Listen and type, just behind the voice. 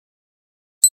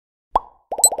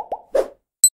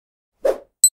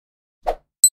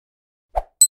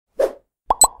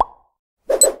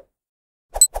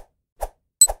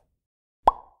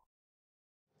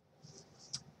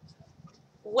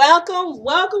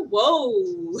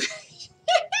Whoa.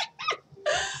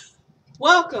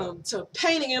 Welcome to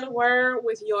Painting in a Word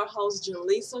with your host,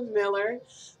 Jalisa Miller.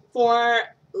 For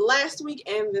last week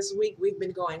and this week, we've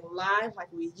been going live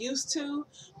like we used to,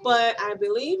 but I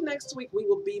believe next week we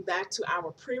will be back to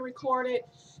our pre-recorded.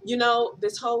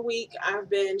 This whole week I've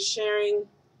been sharing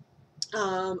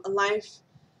a life,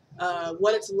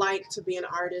 what it's like to be an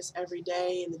artist every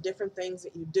day and the different things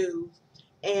that you do.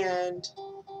 And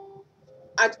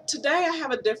today I have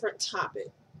a different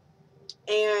topic.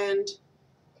 And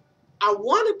I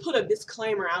want to put a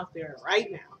disclaimer out there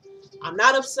right now. I'm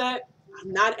not upset.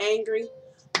 I'm not angry.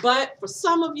 But for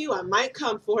some of you, I might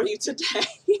come for you today.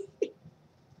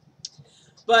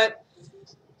 But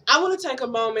I want to take a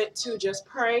moment to just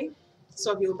pray.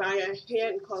 So if you'll bow your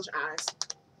head and close your eyes,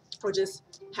 or just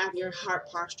have your heart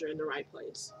posture in the right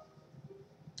place.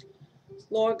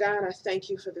 Lord God, I thank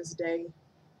you for this day.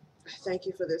 I thank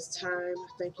you for this time. I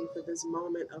thank you for this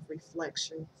moment of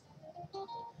reflection.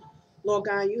 Lord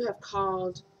God, you have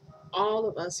called all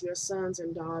of us your sons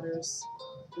and daughters.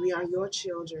 We are your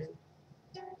children.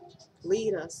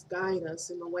 Lead us, guide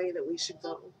us in the way that we should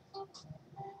go.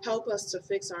 Help us to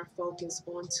fix our focus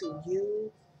onto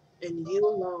you and you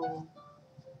alone.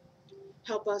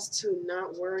 Help us to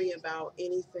not worry about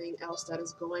anything else that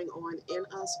is going on in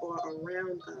us or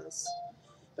around us,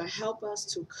 but help us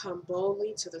to come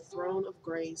boldly to the throne of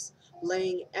grace,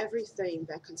 laying everything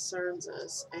that concerns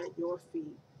us at your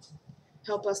feet.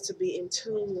 Help us to be in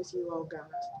tune with you, oh God,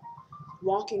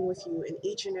 walking with you in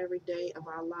each and every day of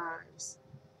our lives.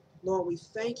 Lord, we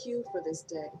thank you for this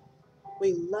day.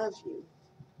 We love you.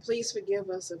 Please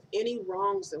forgive us of any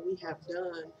wrongs that we have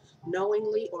done,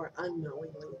 knowingly or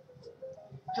unknowingly.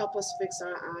 Help us fix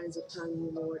our eyes upon you,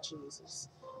 Lord Jesus,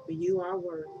 for you are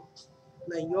worthy.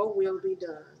 Let your will be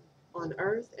done on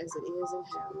earth as it is in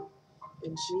heaven.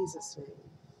 In Jesus' name,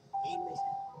 amen.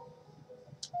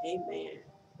 Amen.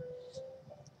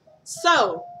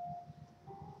 So,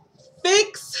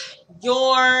 fix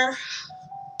your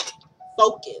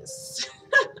focus.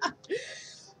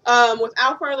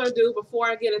 Without further ado, before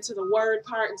I get into the word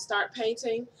part and start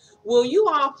painting, will you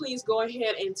all please go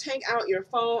ahead and take out your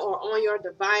phone or on your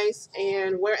device,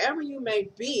 and wherever you may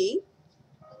be,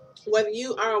 whether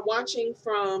you are watching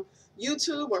from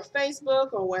YouTube or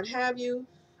Facebook or what have you,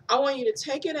 I want you to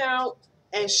take it out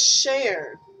and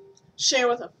share. Share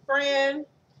with a friend,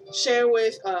 share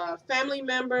with a family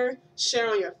member, share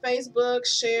on your Facebook,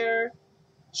 share.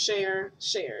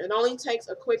 It only takes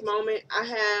a quick moment.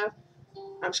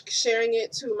 I'm sharing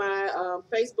it to my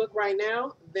Facebook right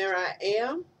now. There I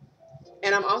am.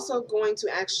 And I'm also going to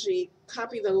actually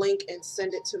copy the link and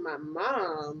send it to my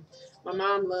mom. My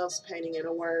mom loves painting in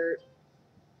a word.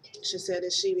 She said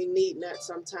that she be needing that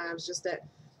sometimes, just that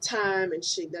time, and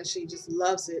she just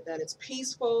loves it, that it's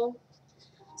peaceful.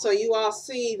 So you all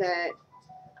see that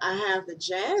I have the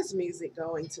jazz music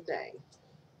going today.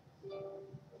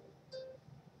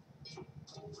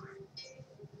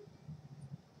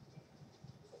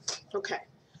 Okay.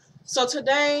 So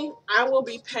today I will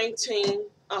be painting,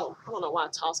 oh, I don't know why I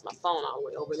tossed my phone all the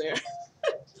way over there.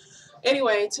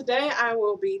 Anyway, today I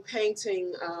will be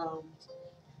painting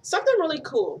something really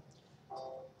cool.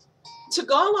 To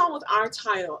go along with our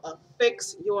title of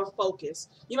Fix Your Focus,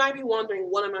 you might be wondering,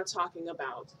 what am I talking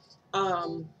about? A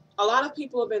lot of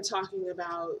people have been talking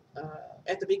about,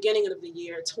 at the beginning of the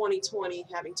year, 2020,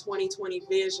 having 2020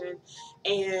 vision,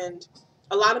 and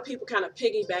a lot of people kind of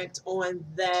piggybacked on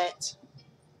that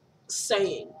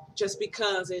saying just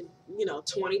because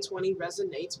 2020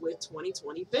 resonates with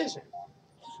 2020 vision.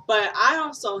 But I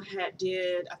also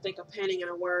did, I think, a painting in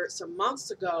a word some months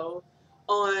ago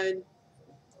on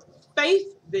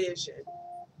faith vision.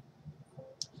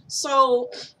 So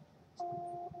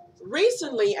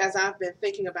recently, as I've been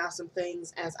thinking about some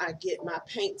things as I get my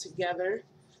paint together,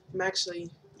 I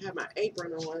have my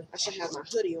apron on. I should have my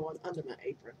hoodie on under my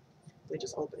apron. We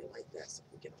just open it like that so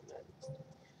we can get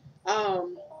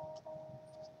on that.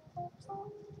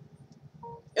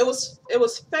 It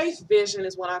was faith vision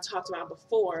is what I talked about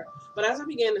before. But as I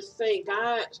began to think,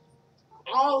 God,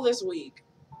 all this week,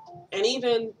 and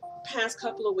even past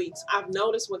couple of weeks, I've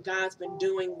noticed what God's been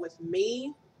doing with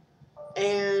me,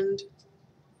 and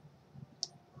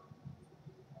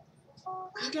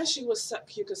I guess you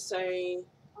could say,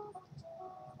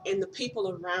 in the people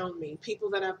around me, people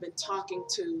that I've been talking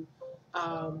to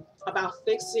about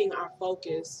fixing our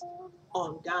focus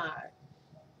on God.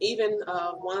 Even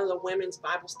one of the women's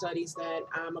Bible studies that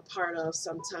I'm a part of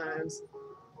sometimes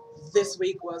this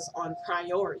week was on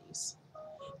priorities.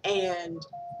 And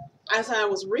as I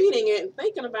was reading it and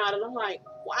thinking about it, I'm like,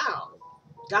 wow,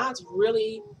 God's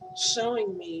really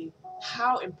showing me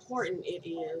how important it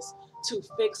is to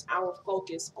fix our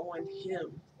focus on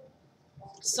Him.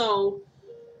 So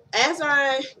as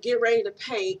I get ready to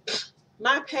paint,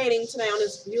 my painting today on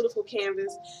this beautiful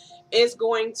canvas is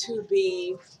going to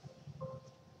be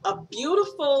a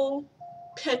beautiful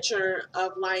picture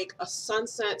of like a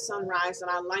sunset, sunrise that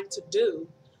I like to do.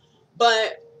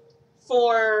 But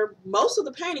for most of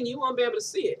the painting, you won't be able to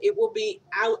see it. It will be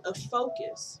out of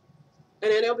focus.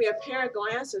 And then there'll be a pair of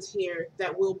glasses here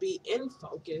that will be in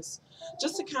focus,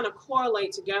 just to kind of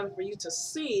correlate together for you to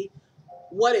see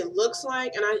what it looks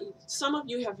like. And some of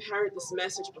you have heard this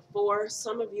message before,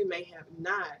 some of you may have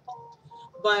not.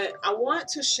 But I want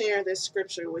to share this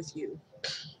scripture with you.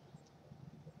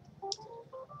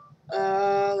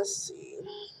 Let's see.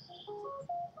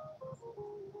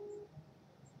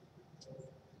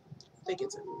 I think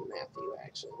it's in Matthew,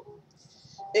 actually.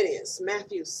 It is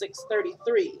Matthew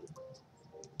 6:33.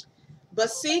 But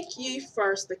seek ye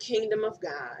first the kingdom of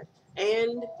God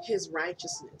and his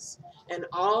righteousness, and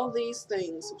all these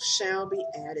things shall be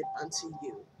added unto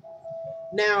you.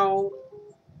 Now,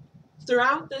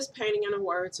 throughout this painting in a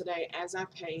word today, as I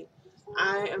paint,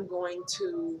 I am going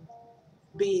to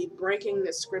be breaking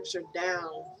this scripture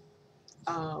down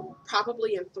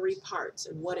probably in three parts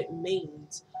and what it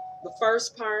means. The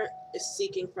first part is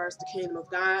seeking first the kingdom of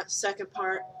God. Second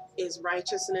part is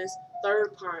righteousness.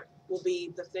 Third part will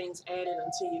be the things added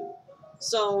unto you.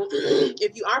 So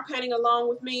if you are painting along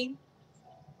with me,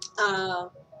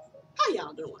 how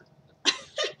y'all doing?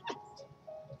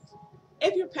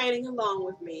 If you're painting along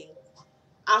with me,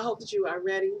 I hope that you are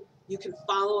ready. You can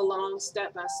follow along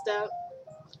step by step.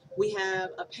 We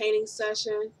have a painting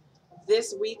session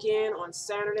this weekend on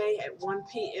Saturday at 1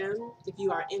 p.m. If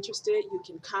you are interested, you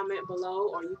can comment below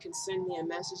or you can send me a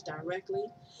message directly.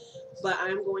 But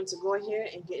I'm going to go ahead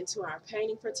and get into our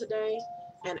painting for today.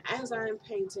 And as I am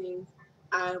painting,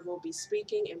 I will be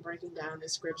speaking and breaking down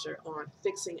this scripture on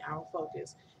fixing our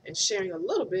focus and sharing a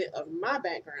little bit of my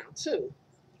background too.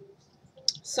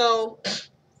 So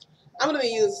I'm going to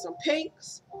be using some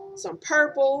pinks, some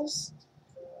purples.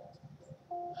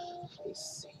 Let me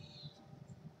see.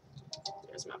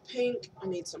 There's my pink. I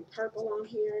need some purple on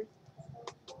here.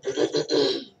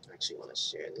 I actually want to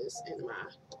share this in my,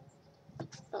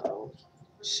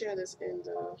 share this in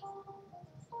the,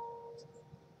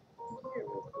 here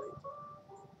real quick.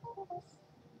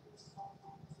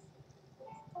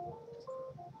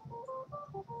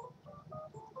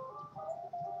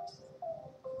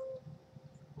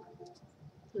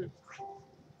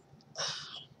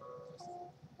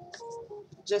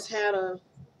 Just had a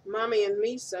mommy and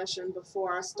me session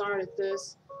before I started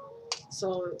this,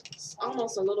 so it's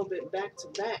almost a little bit back to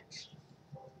back.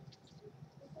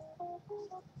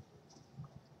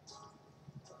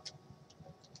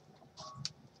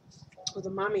 Well, the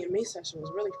mommy and me session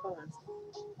was really fun.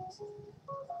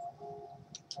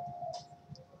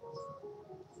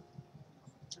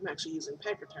 I'm actually using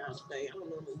paper towel today. I don't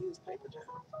normally use paper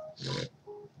towel.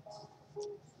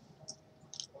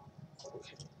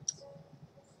 Okay.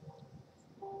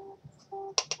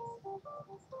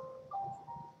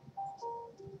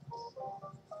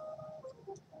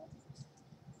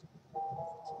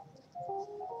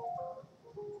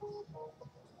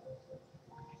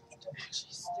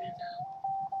 Actually stand up.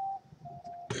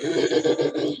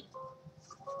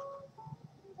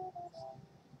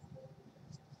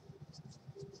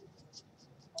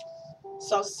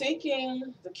 So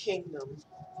seeking the kingdom.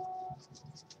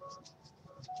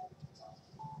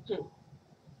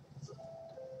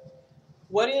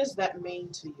 What does that mean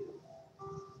to you?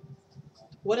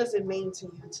 What does it mean to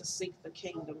you to seek the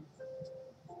kingdom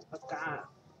of God?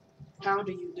 How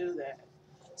do you do that?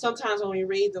 Sometimes when we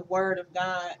read the word of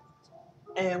God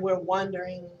and we're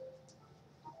wondering,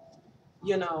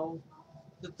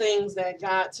 the things that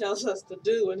God tells us to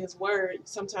do in his word,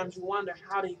 sometimes you wonder,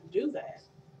 how do you do that?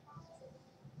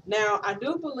 Now, I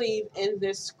do believe in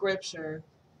this scripture,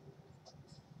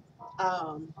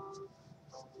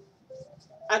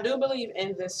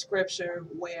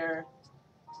 where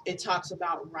it talks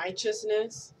about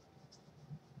righteousness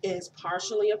is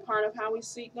partially a part of how we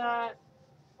seek God.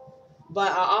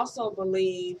 But I also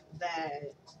believe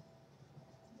that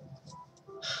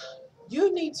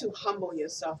you need to humble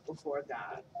yourself before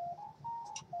God.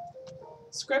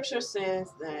 Scripture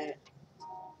says that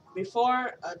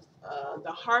before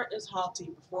the heart is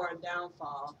haughty before a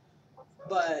downfall,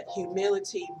 but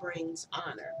humility brings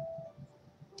honor.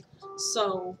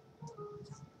 So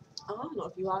I don't know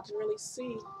if you all can really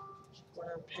see what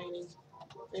I'm painting.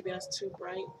 Maybe that's too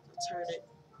bright. I'll turn it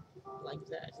like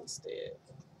that instead.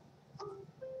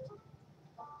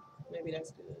 Maybe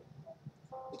that's good.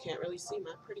 You can't really see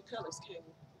my pretty colors, can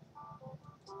you?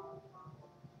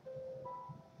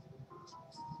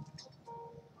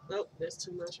 Nope, there's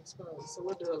too much exposed. So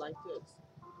we'll do it like this.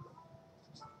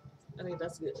 I think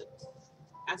that's good.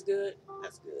 That's good.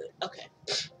 That's good. Okay.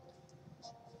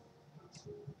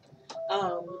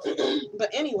 But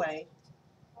anyway,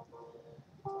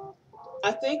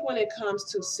 I think when it comes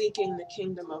to seeking the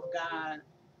kingdom of God,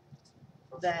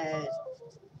 that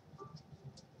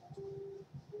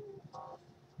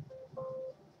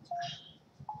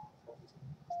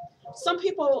some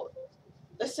people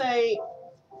say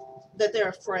that they're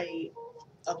afraid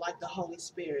of like the Holy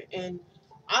Spirit, and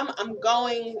I'm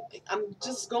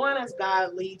just going as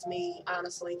God leads me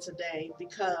honestly today,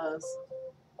 because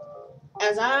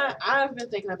as I've been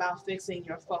thinking about fixing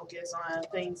your focus on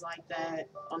things like that,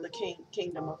 on the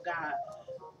kingdom of God.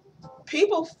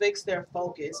 People fix their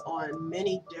focus on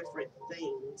many different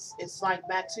things. It's like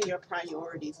back to your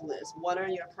priorities list. What are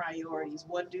your priorities?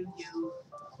 What do you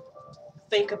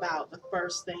think about the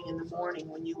first thing in the morning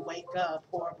when you wake up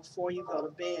or before you go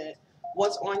to bed?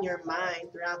 What's on your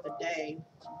mind throughout the day?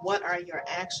 What are your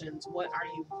actions? What are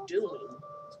you doing?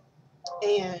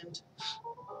 And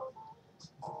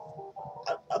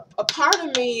a part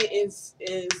of me is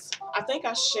I think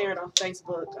I shared on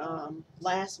Facebook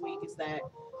last week, is that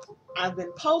I've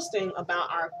been posting about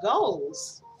our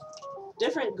goals,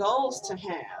 different goals to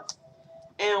have.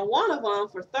 And one of them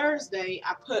for Thursday,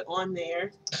 I put on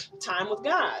there time with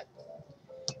God.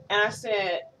 And I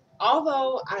said,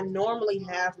 although I normally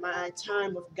have my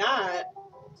time with God,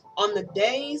 on the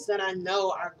days that I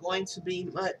know are going to be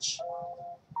much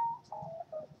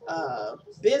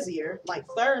busier, like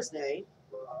Thursday,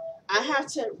 I have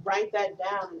to write that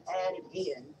down and add it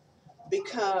in,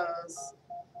 because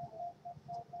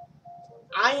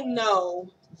I know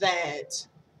that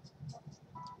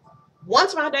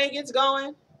once my day gets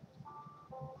going,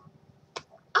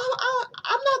 I'm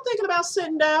not thinking about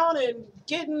sitting down and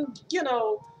getting,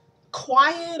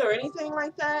 quiet or anything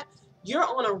like that. You're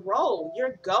on a roll.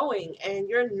 You're going, and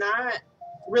you're not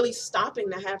really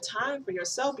stopping to have time for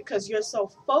yourself, because you're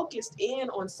so focused in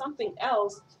on something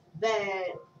else that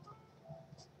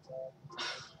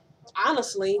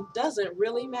honestly doesn't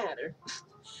really matter.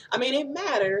 I mean, it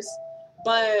matters,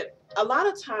 but a lot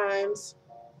of times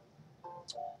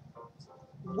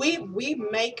we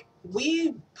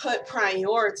put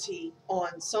priority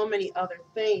on so many other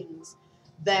things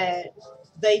that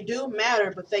they do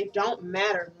matter, but they don't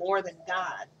matter more than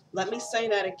God. Let me say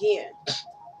that again.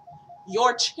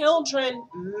 Your children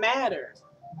matter,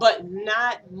 but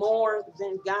not more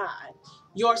than God.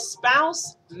 Your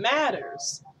spouse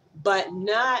matters, but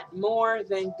not more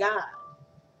than God.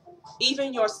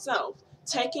 Even yourself,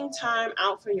 taking time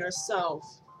out for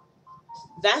yourself,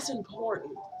 that's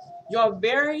important. Your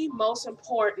very most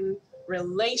important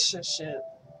relationship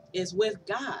is with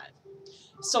God.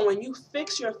 So when you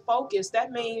fix your focus,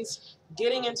 that means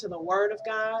getting into the Word of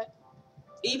God.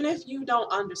 Even if you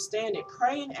don't understand it,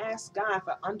 pray and ask God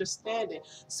for understanding.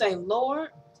 Say, Lord,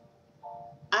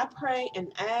 I pray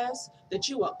and ask that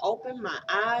you will open my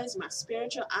eyes, my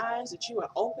spiritual eyes, that you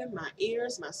will open my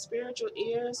ears, my spiritual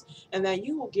ears, and that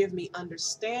you will give me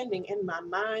understanding in my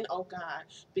mind, oh God,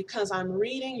 because I'm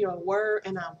reading your word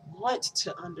and I want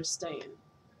to understand.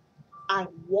 I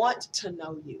want to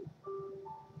know you.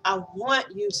 I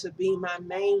want you to be my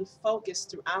main focus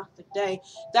throughout the day.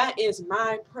 That is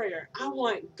my prayer. I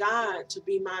want God to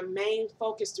be my main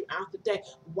focus throughout the day.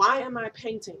 Why am I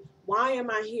painting? Why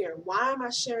am I here? Why am I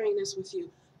sharing this with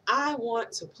you? I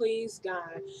want to please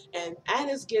God. And that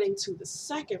is getting to the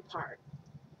second part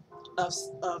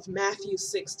of Matthew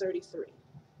 6:33.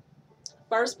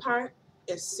 First part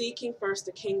is seeking first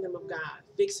the kingdom of God,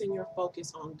 fixing your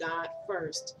focus on God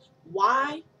first.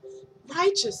 Why?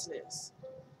 Righteousness.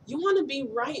 You want to be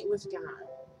right with God.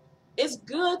 It's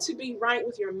good to be right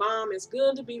with your mom. It's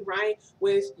good to be right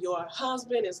with your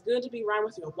husband. It's good to be right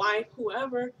with your wife,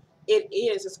 whoever it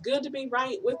is. It's good to be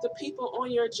right with the people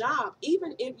on your job,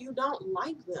 even if you don't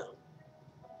like them,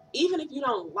 even if you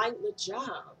don't like the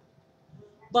job.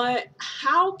 But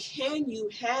how can you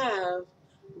have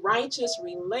righteous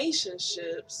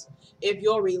relationships if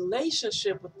your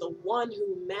relationship with the one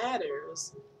who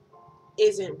matters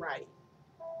isn't right?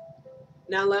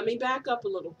 Now, let me back up a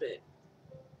little bit.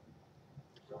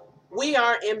 We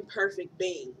are imperfect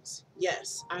beings.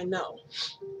 Yes, I know.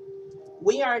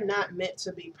 We are not meant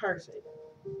to be perfect.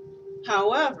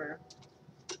 However,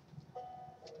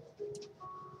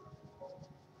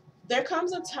 there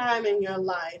comes a time in your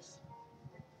life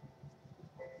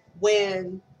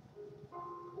when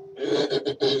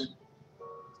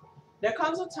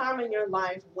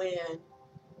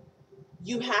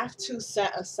you have to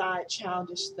set aside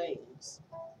childish things.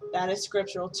 That is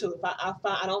scriptural too. If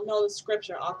I don't know the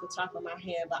scripture off the top of my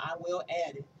head, but I will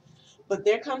add it. But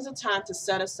there comes a time to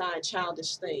set aside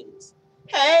childish things.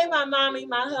 Hey, my mommy,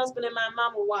 my husband, and my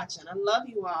mama watching. I love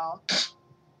you all.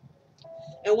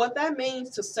 And what that means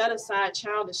to set aside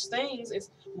childish things is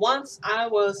once I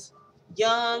was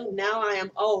young, now I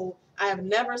am old. I have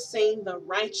never seen the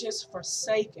righteous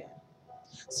forsaken.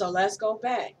 So let's go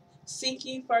back. Seek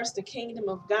ye first the kingdom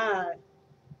of God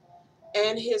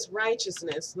and his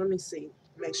righteousness. Let me see.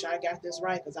 Make sure I got this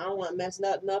right because I don't want to mess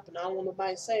nothing up and I don't want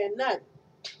nobody saying nothing.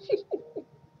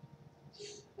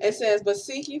 It says, but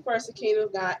seek ye first the kingdom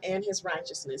of God and his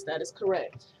righteousness. That is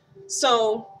correct.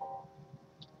 So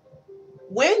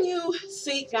when you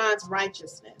seek God's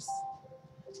righteousness,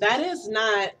 that is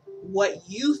not what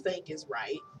you think is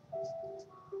right.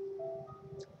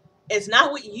 It's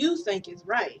not what you think is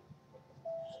right,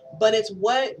 but it's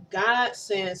what God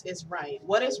says is right.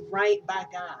 What is right by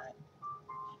God?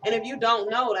 And if you don't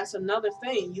know, that's another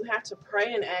thing. You have to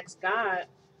pray and ask God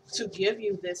to give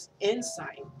you this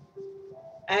insight.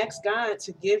 Ask God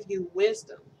to give you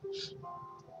wisdom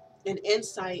and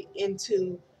insight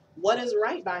into what is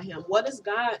right by him. What is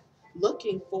God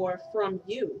looking for from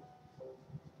you?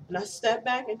 And I step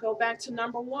back and go back to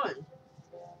number one,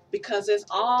 because it's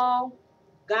all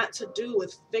got to do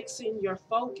with fixing your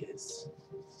focus.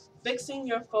 Fixing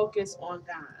your focus on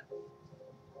God.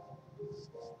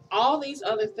 All these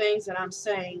other things that I'm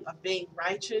saying of being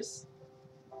righteous,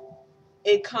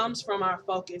 it comes from our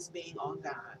focus being on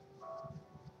God.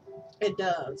 It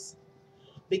does.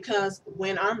 Because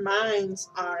when our minds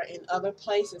are in other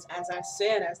places, as I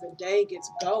said, as the day gets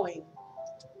going,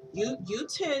 you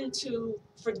tend to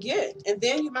forget. And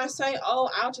then you might say, oh,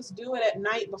 I'll just do it at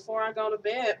night before I go to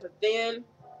bed. But then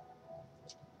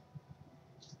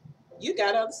you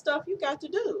got other stuff you got to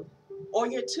do. Or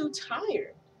you're too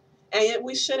tired. And yet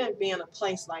we shouldn't be in a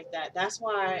place like that. That's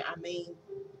why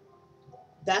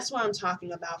I'm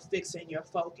talking about fixing your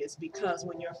focus. Because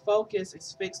when your focus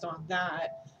is fixed on God,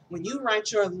 when you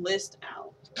write your list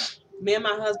out, me and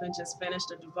my husband just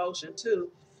finished a devotion too,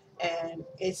 and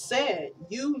it said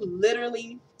you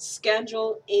literally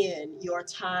schedule in your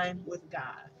time with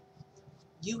God.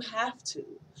 You have to.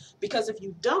 Because if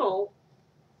you don't,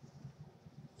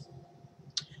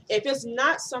 if it's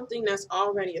not something that's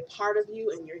already a part of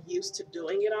you and you're used to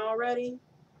doing it already,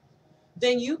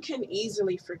 then you can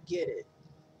easily forget it.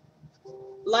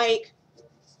 Like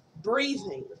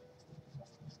breathing.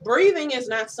 Breathing is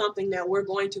not something that we're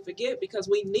going to forget because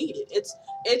we need it.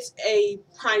 It's a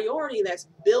priority that's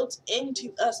built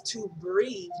into us to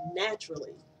breathe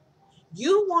naturally.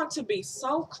 You want to be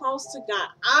so close to God.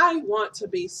 I want to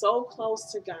be so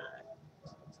close to God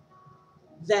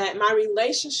that my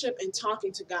relationship and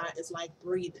talking to God is like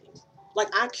breathing. Like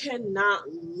I cannot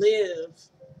live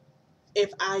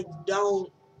if I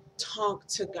don't talk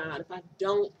to God, if I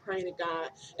don't pray to God,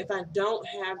 if I don't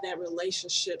have that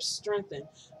relationship strengthened.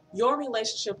 Your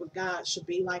relationship with God should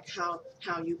be like how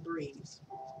you breathe.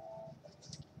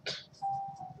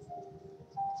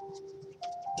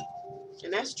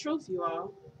 And that's truth, you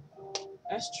all.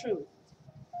 That's truth.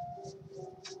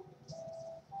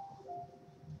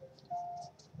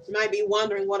 You might be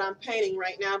wondering what I'm painting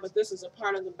right now, but this is a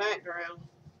part of the background.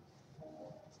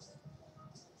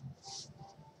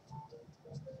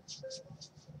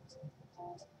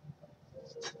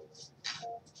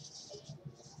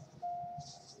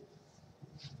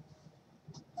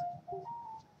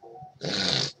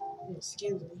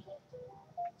 Excuse me.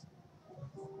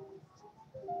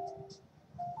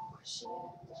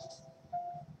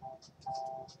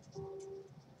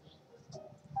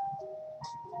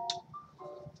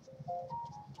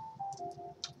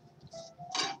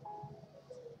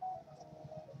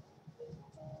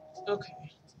 Okay.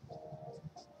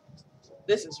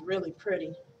 This is really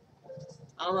pretty.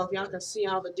 I don't know if y'all can see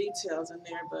all the details in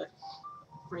there, but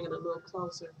bring it a little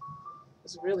closer.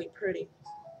 It's really pretty.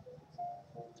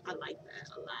 I like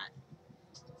that a lot.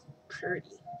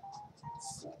 Pretty.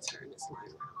 Let's see, turn this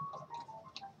light around.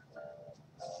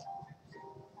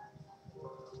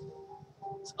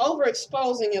 It's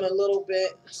overexposing it a little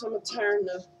bit, so I'm going to turn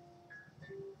the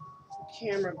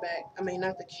camera back. I mean,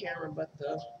 not the camera, but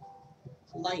the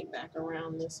light back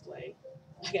around this way.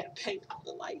 I got to paint on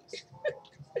the light.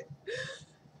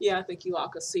 Yeah, I think you all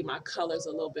could see my colors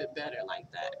a little bit better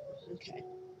like that. Okay.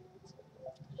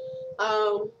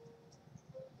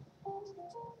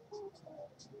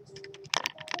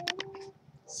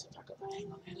 See if I can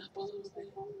angle that up a little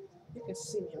bit. You can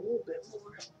see me a little bit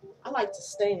more. I like to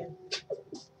stand.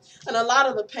 And a lot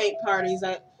of the paint parties,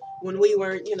 when we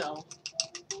were,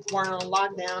 weren't on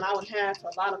lockdown, I would have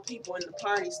a lot of people in the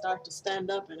party start to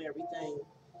stand up and everything.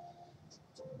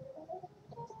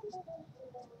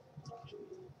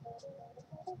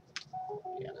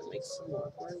 Yeah, let's make some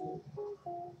more room.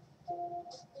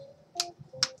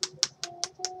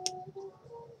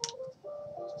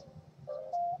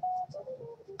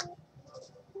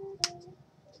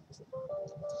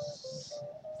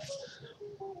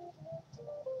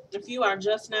 If you are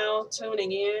just now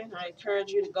tuning in, I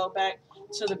encourage you to go back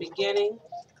to the beginning.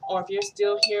 Or if you're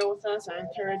still here with us, I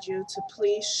encourage you to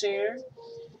please share.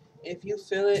 If you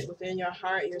feel it within your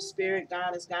heart, your spirit,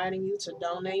 God is guiding you to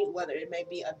donate, whether it may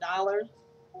be $1,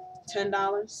 $10,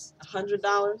 $100,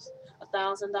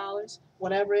 $1,000,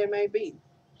 whatever it may be.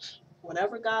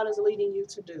 Whatever God is leading you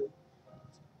to do.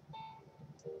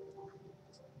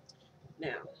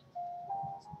 Now,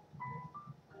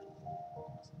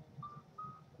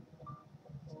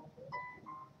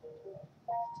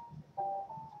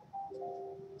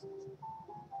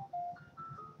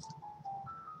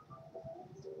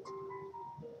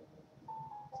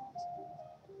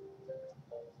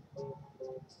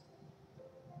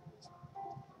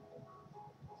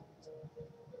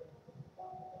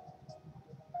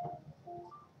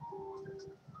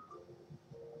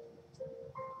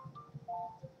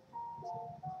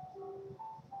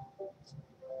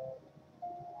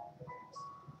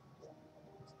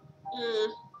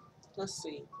 let's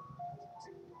see.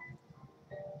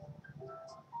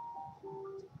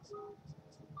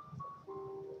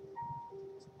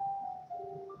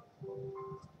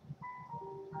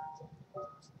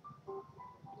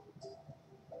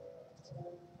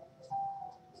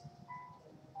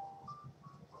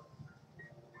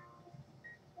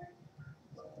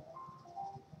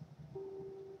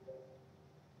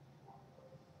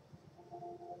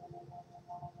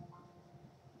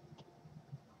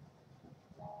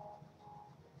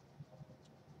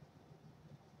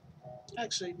 I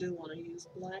actually do want to use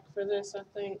black for this, I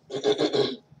think.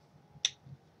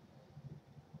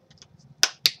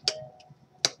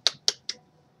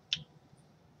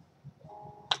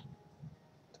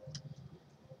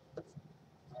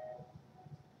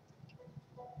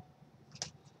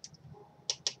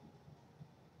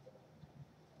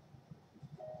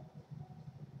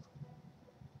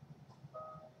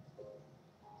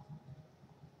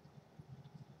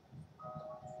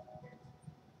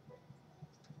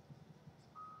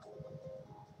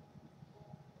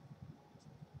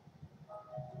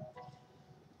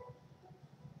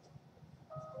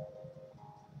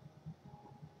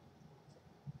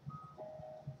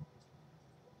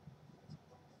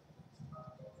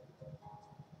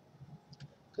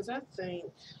 Because I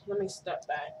think, let me step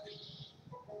back.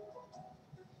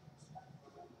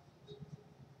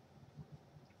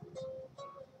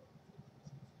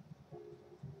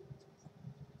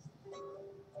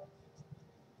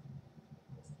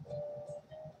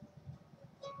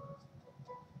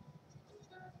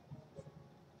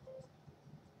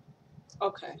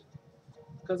 Okay.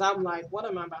 Because I'm like, what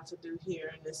am I about to do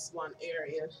here in this one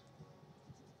area?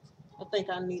 I think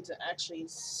I need to actually,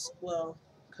 well,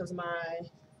 because my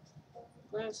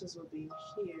glasses will be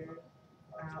here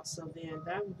out, so then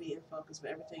that would be in focus,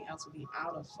 but everything else would be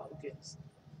out of focus.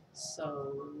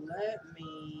 So let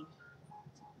me,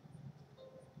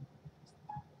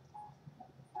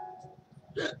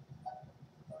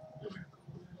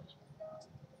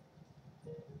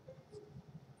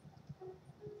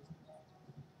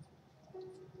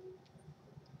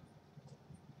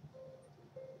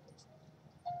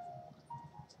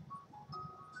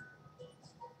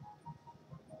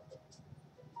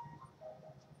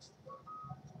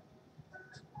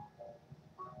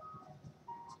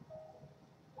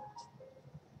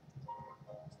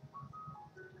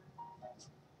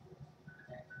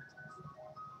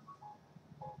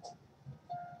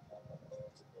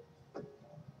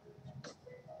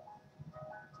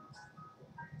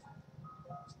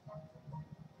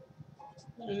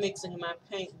 I'm mixing my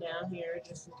paint down here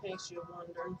just in case you're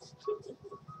wondering.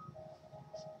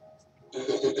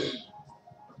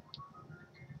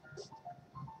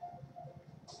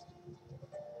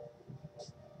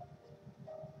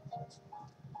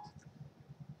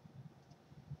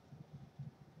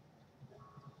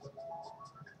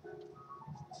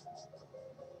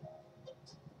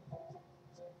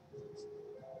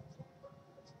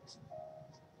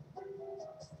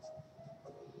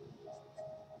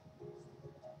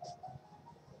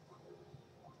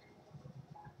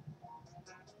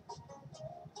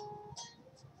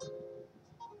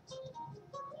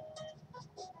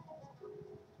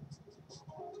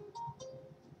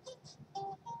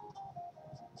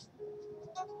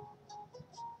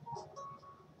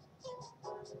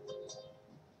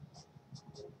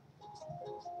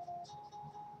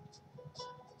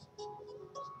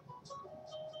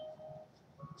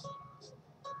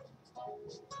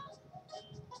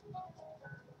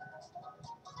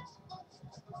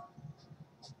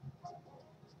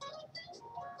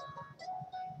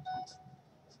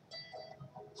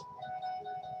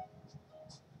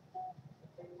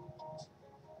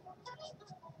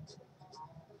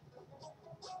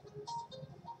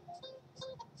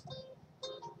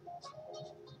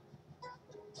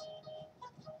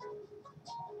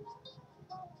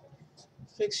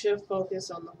 Fix your focus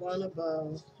on the one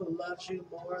above who loves you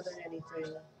more than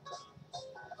anything,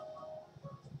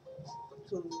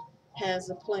 who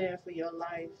has a plan for your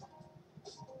life.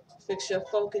 Fix your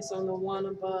focus on the one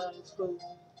above who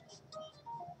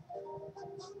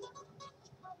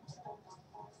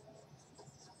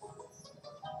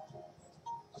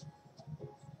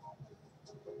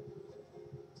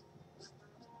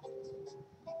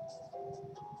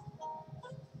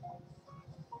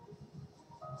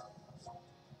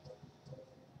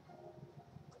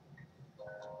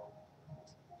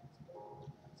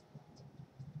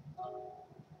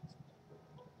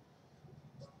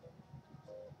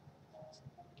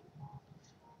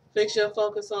fix your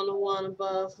focus on the one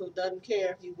above who doesn't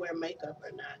care if you wear makeup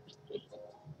or not.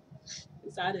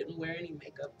 Because I didn't wear any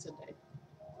makeup today.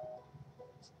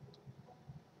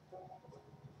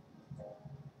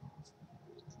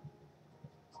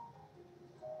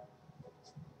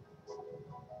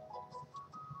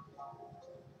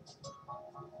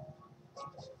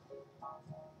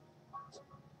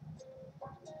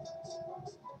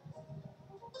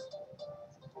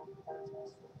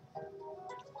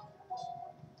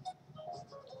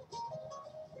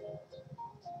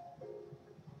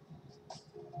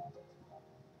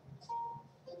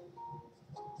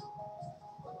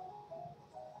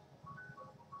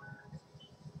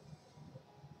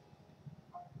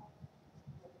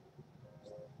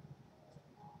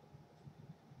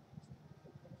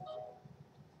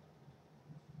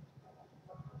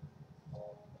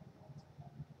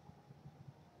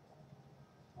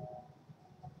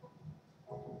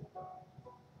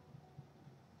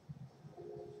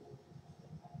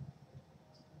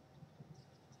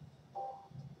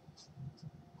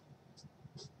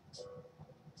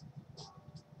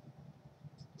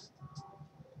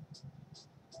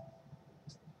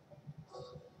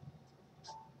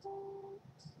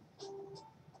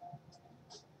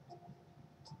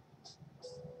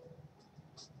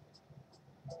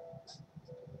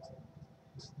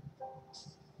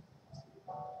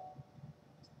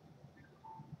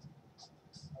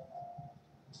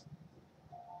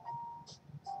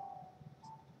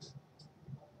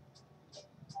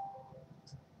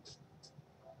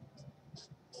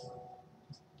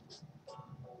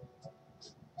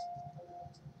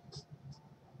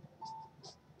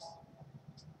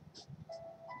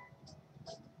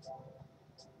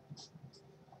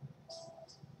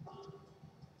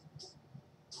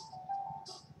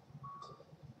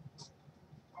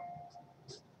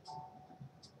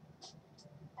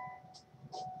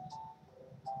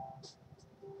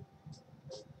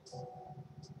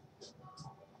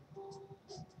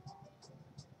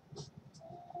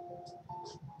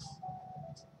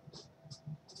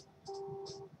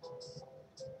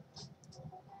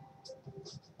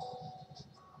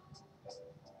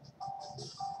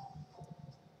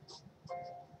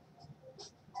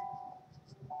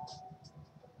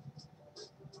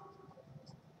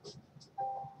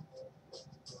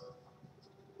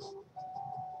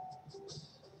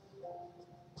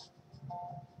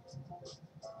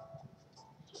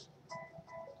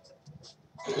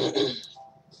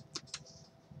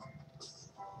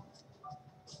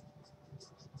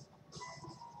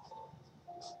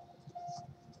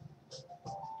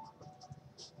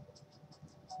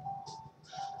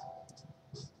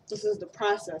 This is the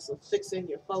process of fixing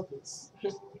your focus.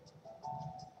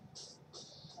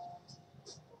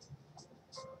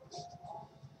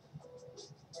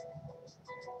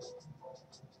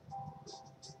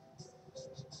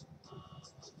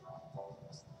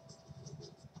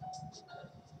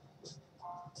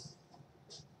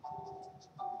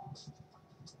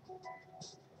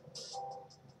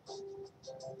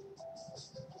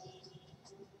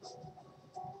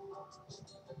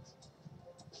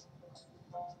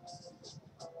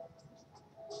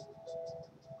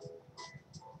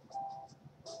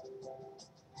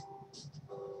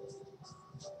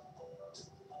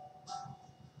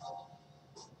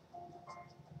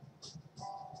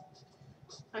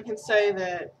 I can say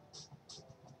that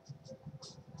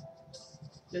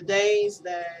the days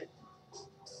that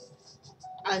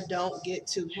I don't get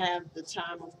to have the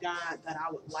time of God that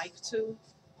I would like to,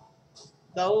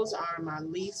 those are my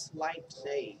least liked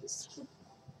days.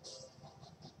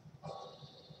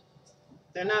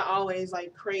 They're not always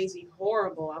like crazy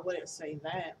horrible, I wouldn't say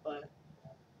that, but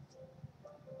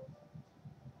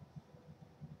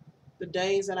the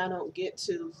days that I don't get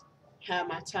to have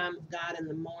my time with God in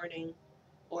the morning,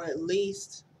 or at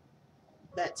least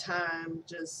that time,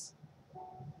 just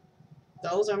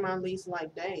those are my least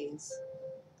liked days.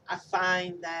 I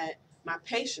find that my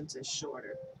patience is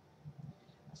shorter.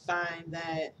 I find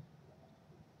that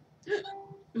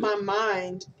my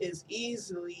mind is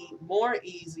more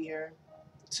easier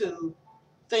to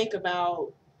think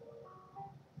about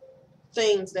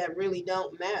things that really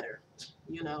don't matter.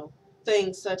 You know,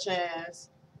 things such as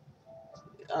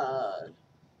uh,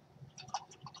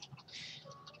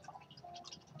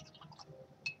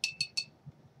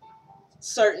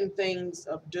 certain things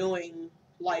of doing,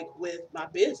 like with my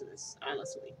business,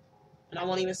 honestly. And I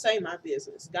won't even say my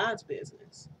business, God's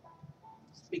business.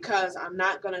 Because I'm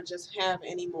not going to just have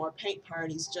any more paint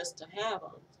parties just to have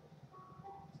them.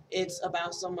 It's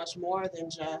about so much more than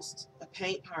just a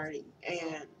paint party.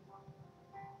 And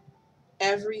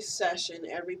every session,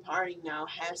 every party now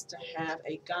has to have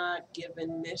a God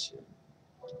given mission.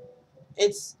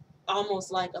 It's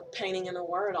almost like a painting in a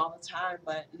word all the time,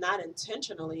 but not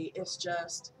intentionally. It's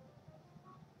just,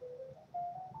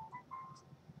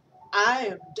 I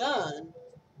am done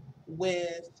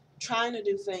with trying to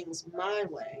do things my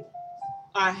way.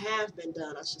 I have been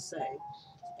done, I should say.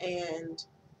 And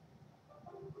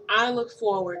I look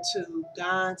forward to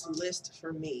God's list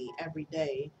for me every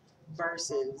day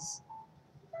versus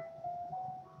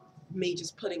me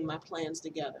just putting my plans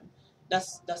together.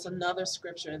 That's another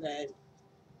scripture that,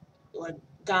 like,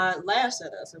 God laughs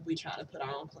at us if we try to put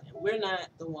our own plan. We're not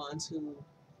the ones who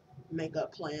make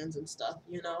up plans and stuff,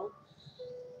 you know?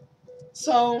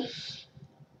 So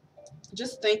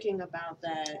just thinking about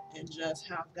that and just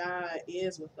how God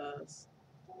is with us.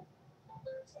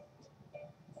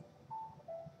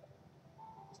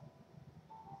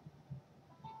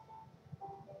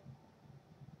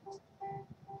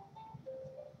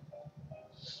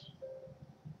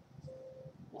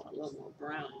 Well, a little more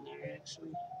brown in there,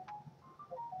 actually.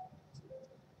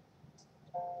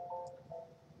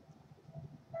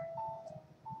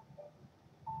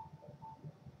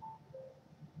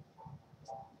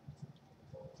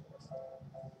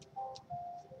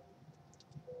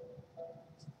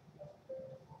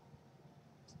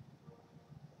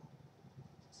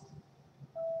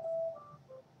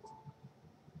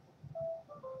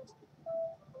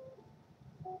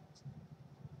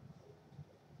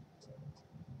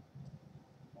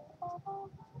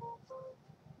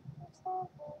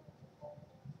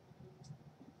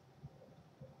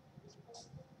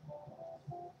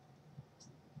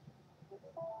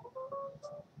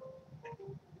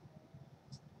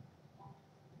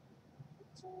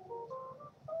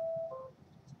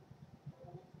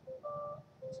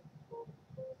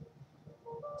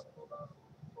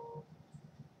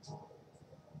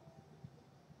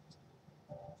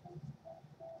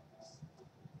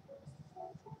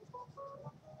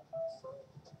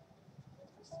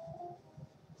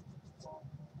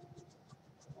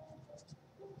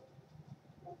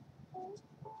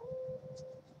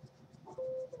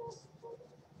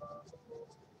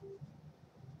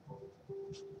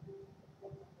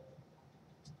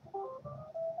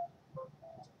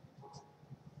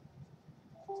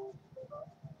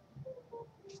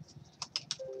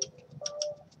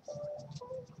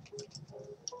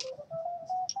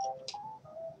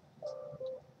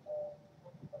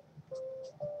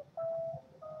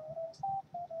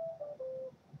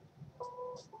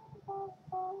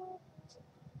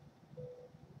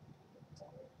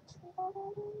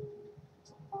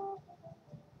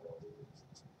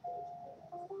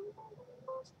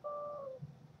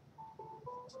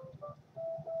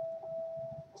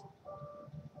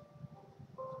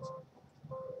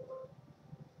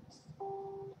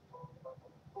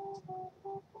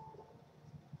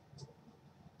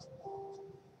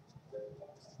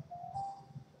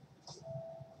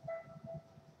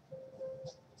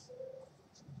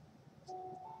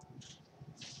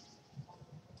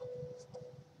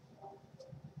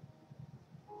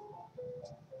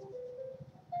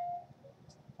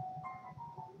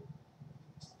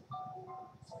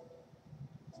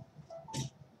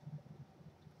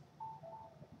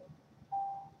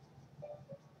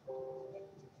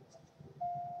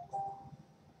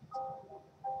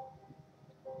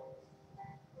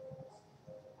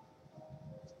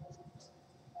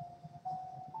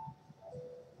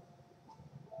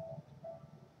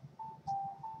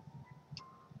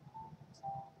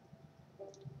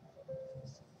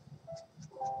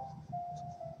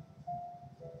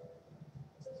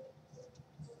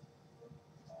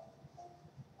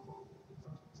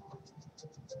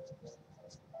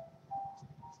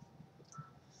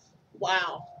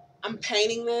 Wow. I'm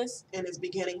painting this and it's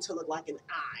beginning to look like an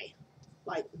eye.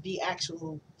 Like the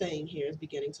actual thing here is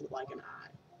beginning to look like an eye.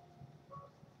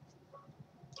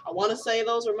 I want to say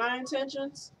those were my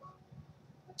intentions,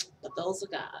 but those are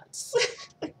God's.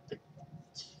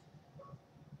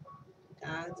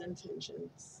 God's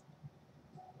intentions.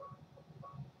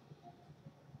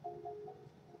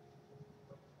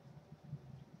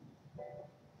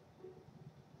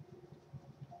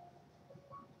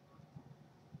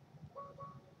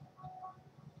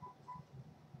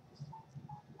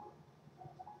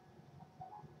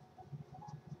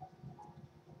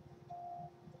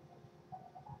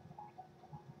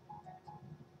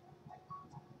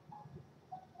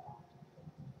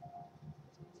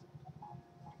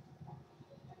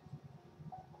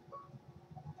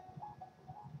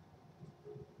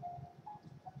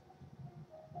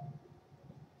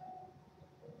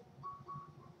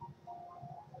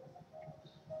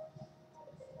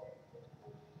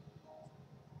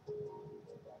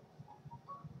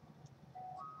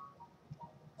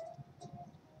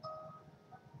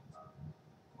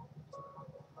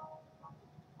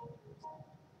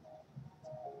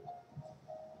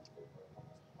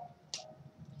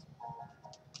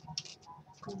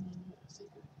 Ooh.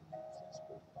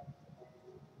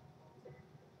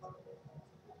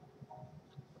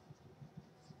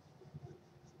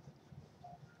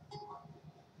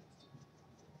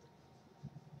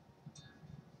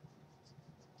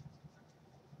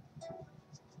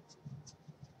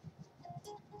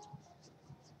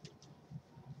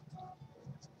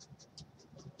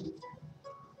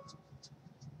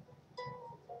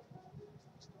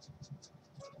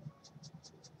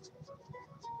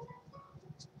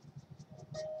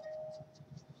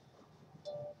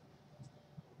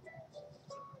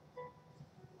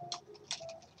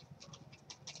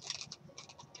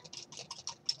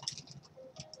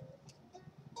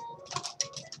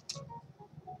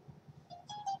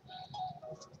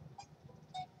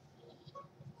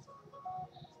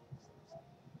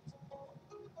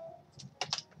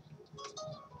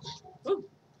 Ooh.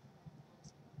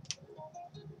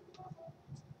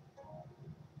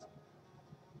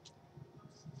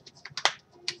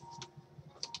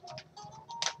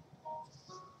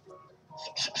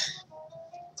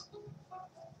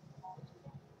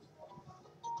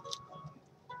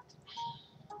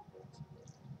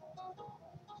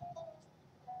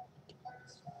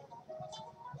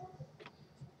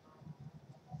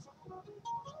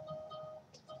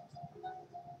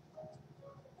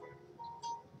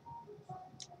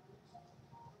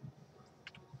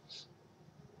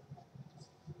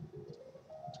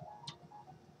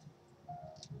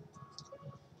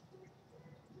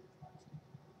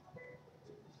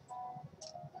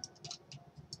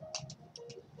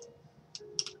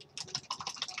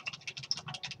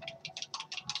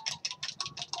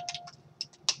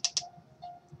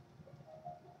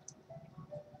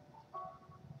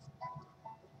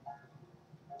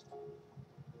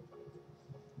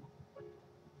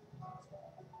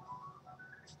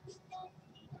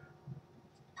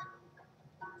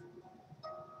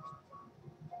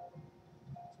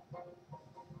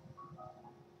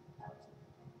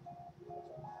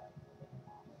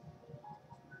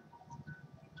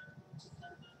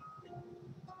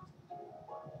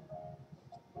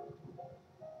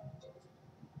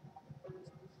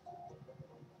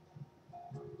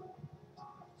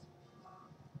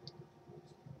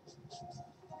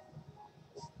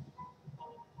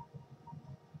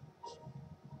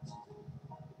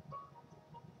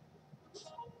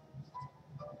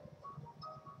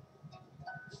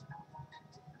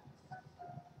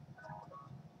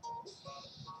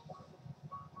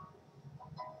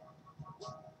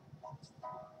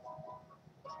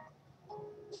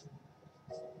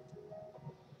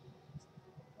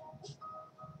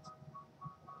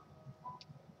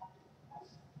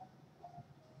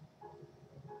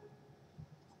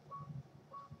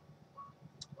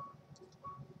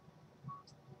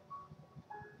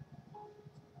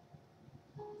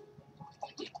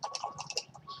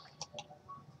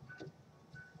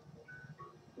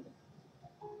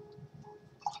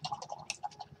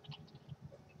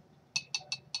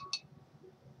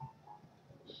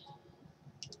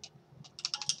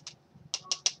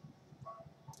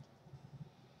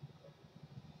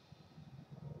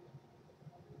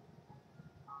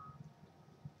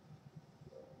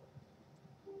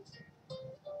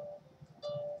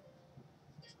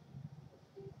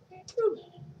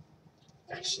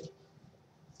 Actually,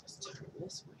 let's turn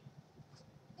this way.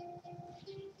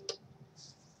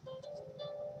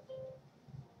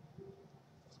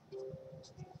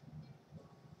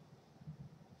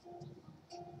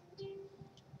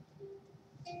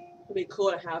 It'd be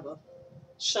cool to have a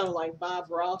show like Bob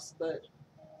Ross, but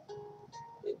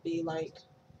it'd be like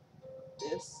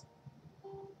this.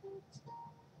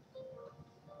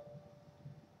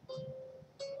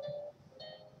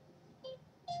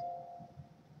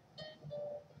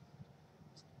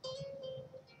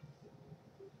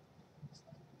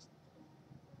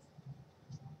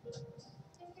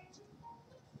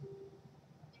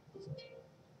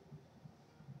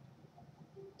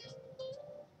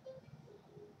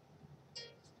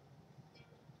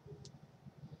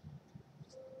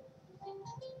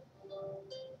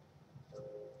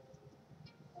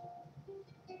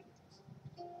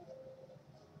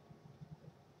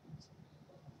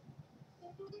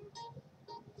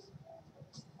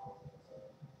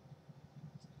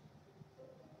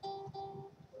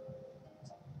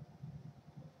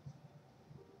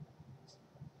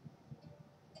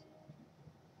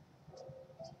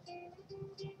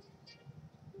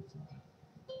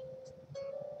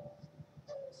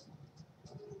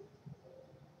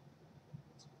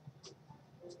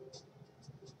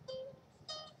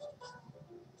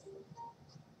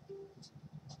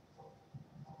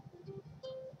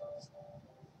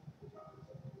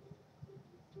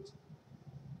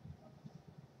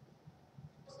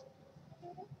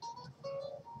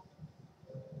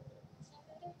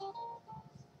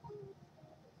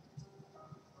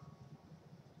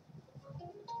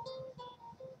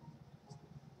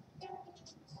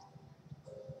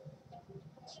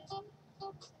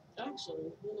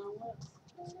 Actually, you know what?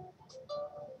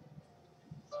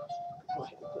 Go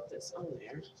ahead and put this on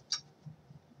there.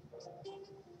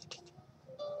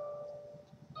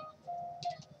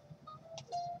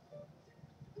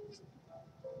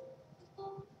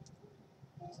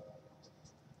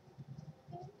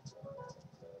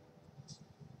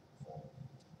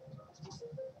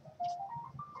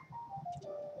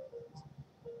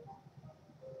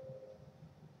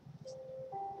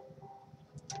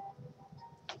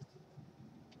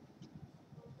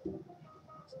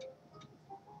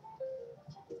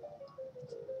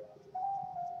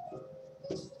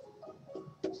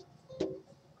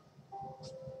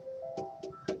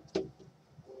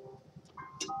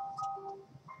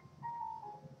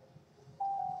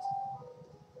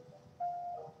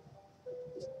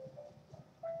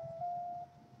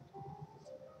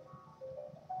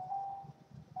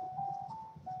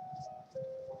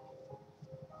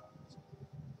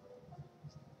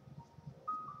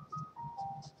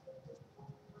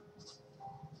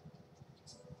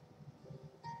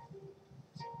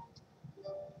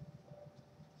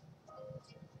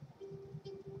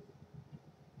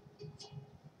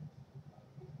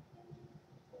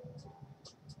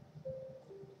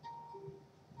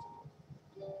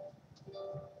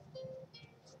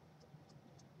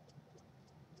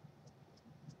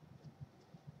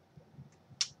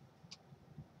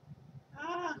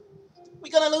 Ah,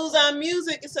 we're gonna lose our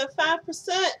music. It's at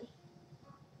 5%.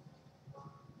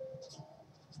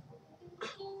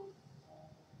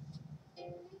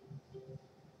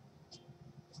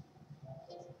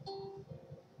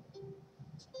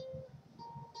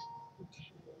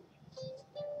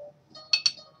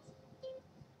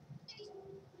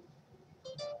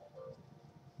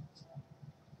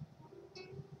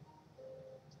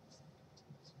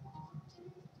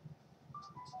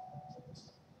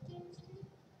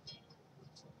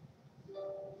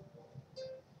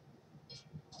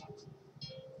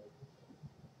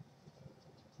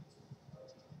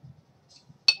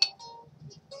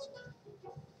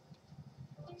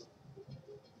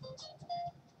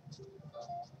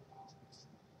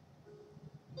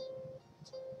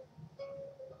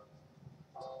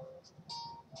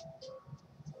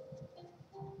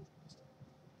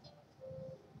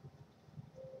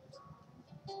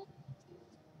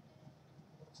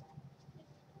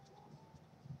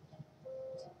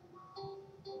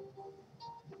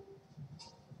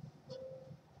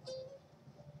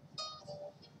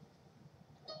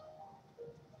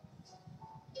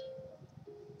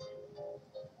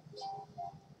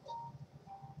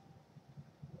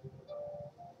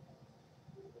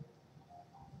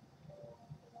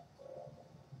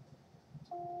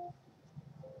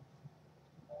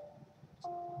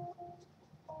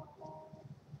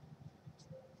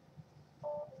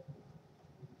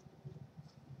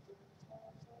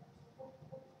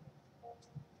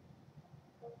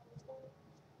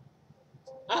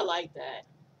 I like that.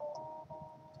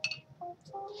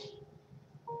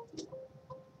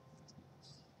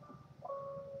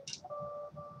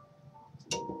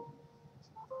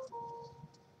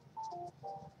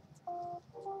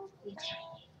 Okay,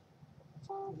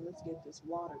 let's get this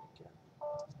water together.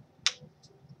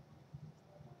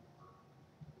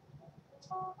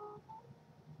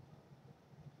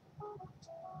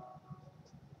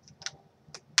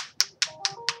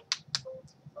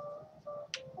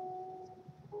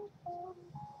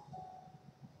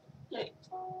 Hey.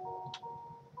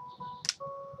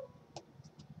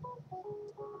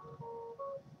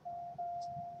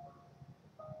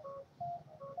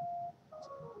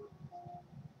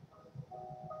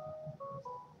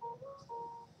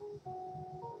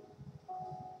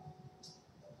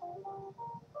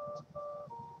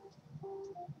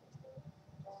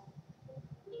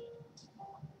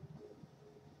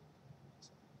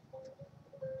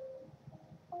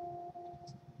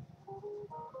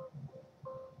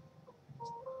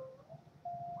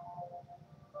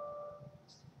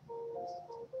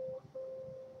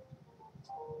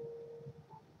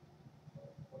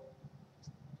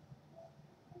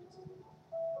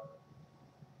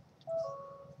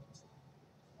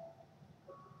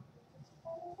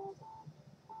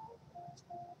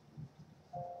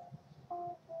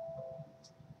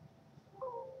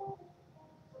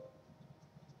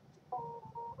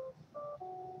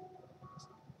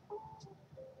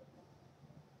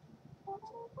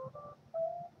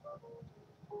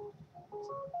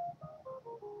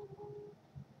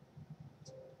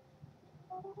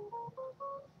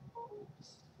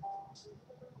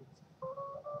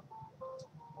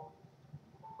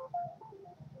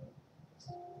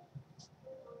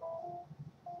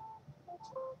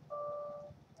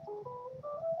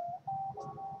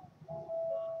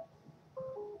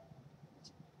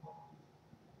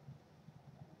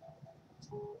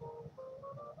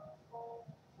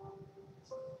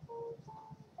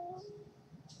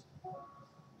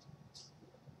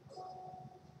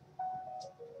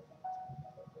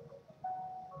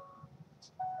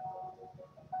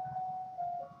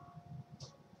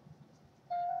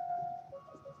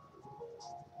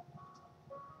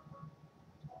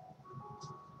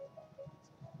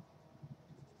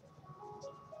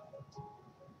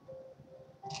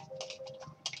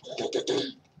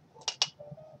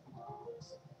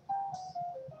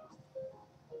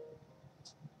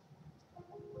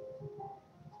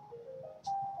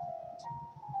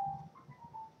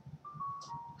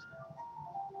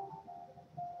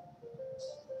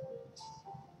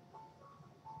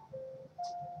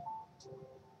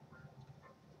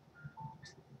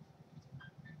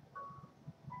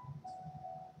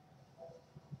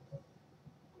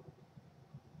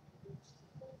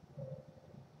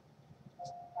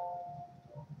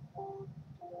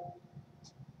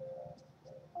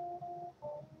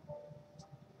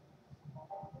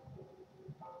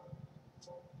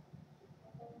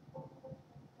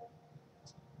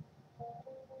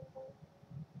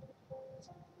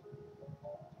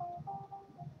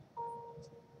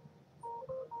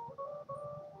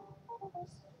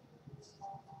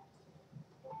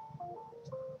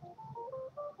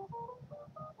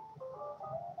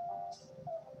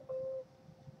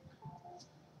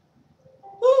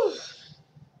 Whew.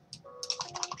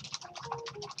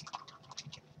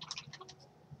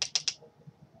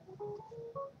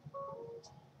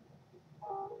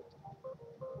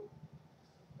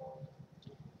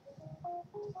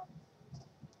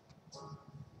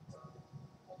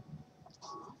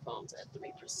 My phone's at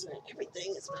 3%.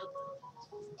 Everything is about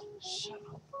to shut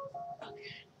up.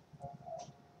 Okay.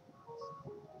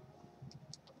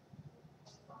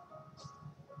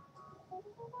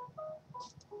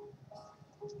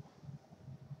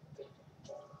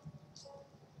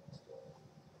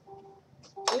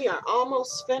 We are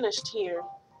almost finished here.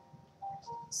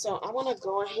 So I want to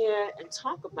go ahead and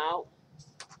talk about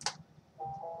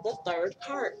the third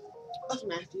part of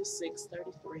Matthew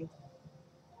 6:33.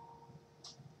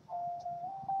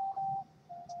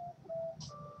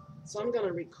 So I'm going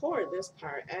to record this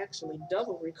part, actually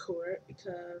double record,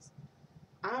 because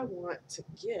I want to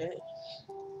get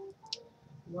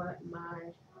what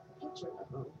my picture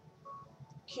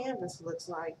canvas looks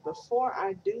like before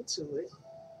I do to it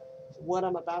what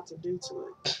I'm about to do to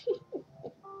it.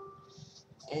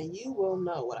 And you will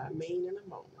know what I mean in a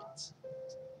moment.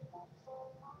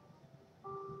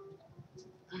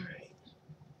 All right.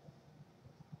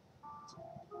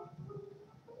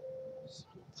 So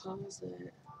pause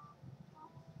that.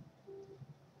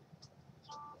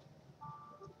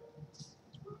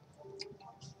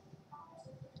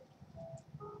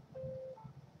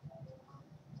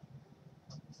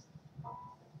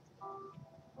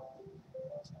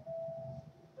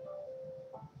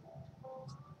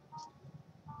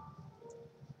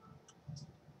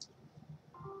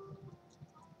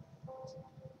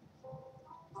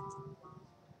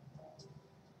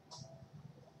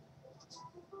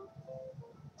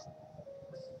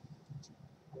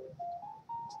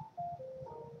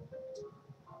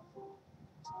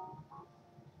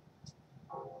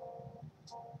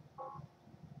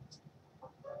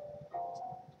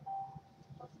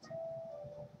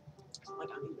 Like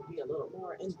I need to be a little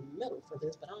more in the middle for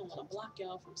this, but I don't want to block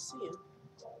y'all from seeing.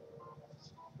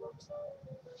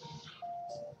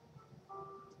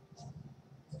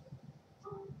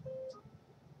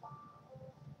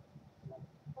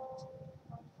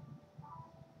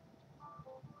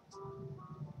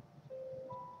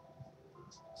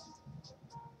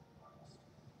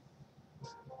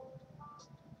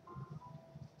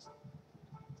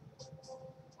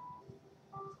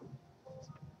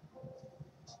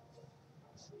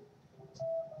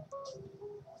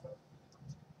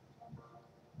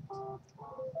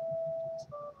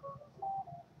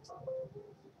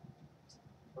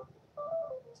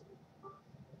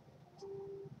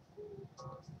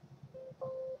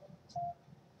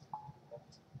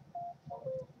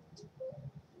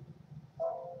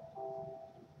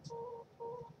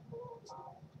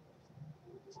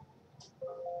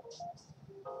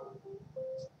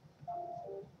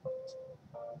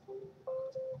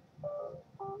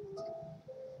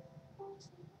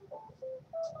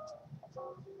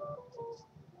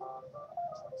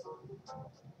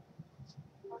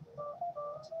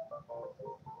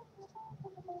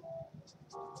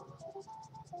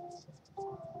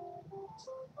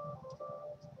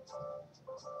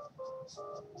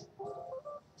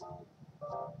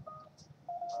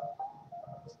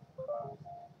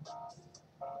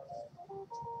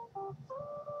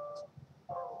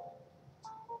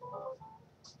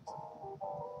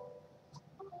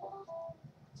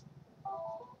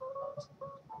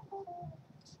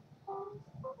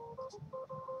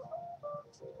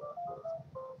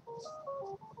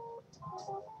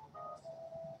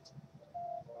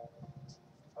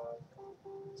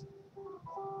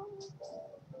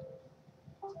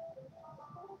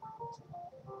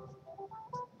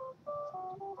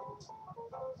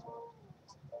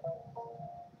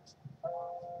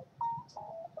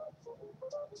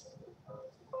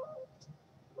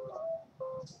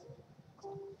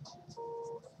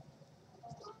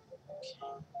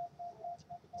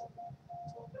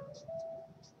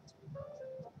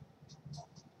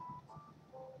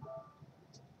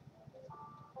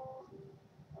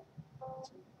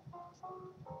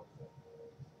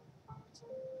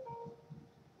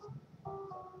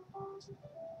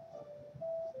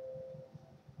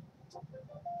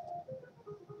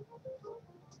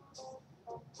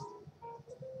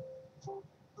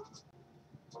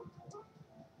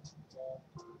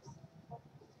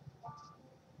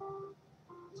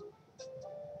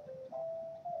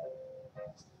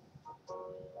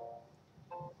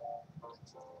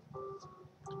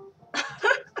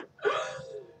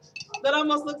 That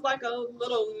almost looks like a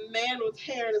little man with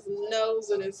hair in his nose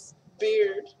and his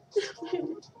beard.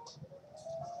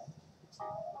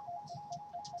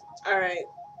 All right.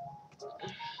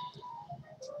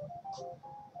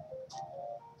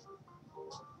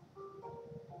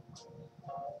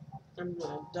 I'm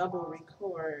going to double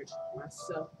record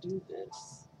myself do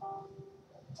this.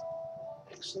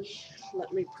 Actually,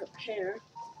 let me prepare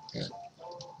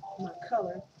my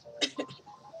color.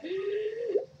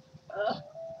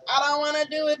 I don't want to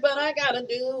do it, but I got to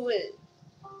do it.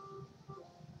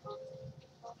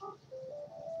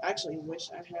 I actually wish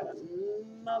I had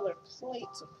another plate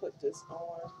to put this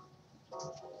on.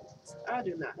 I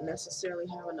do not necessarily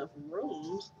have enough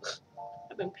room.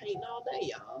 I've been painting all day,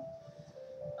 y'all.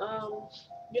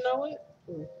 You know what?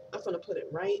 I'm gonna put it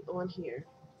right on here,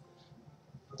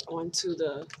 onto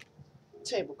the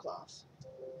tablecloth.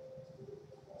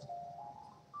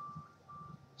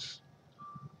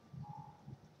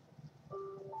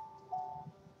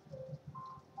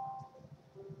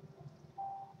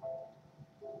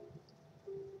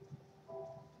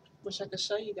 Wish I could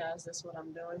show you guys this, what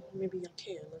I'm doing. Maybe I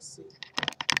can. Let's see.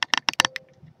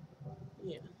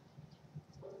 Yeah.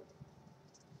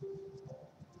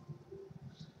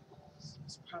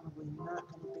 It's probably not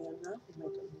going to be enough. We'll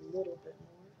make a little bit more.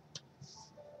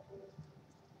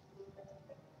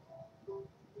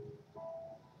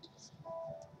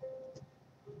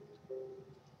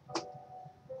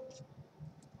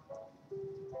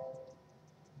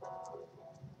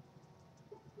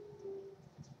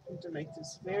 Need to make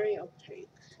this very opaque.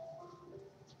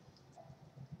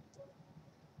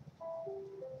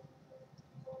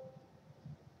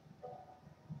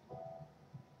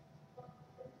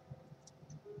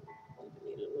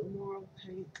 Need a little more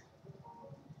opaque.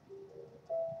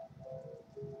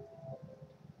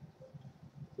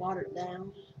 Watered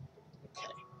down.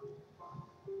 Okay.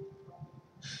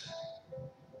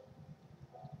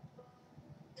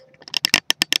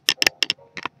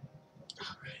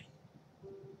 All right.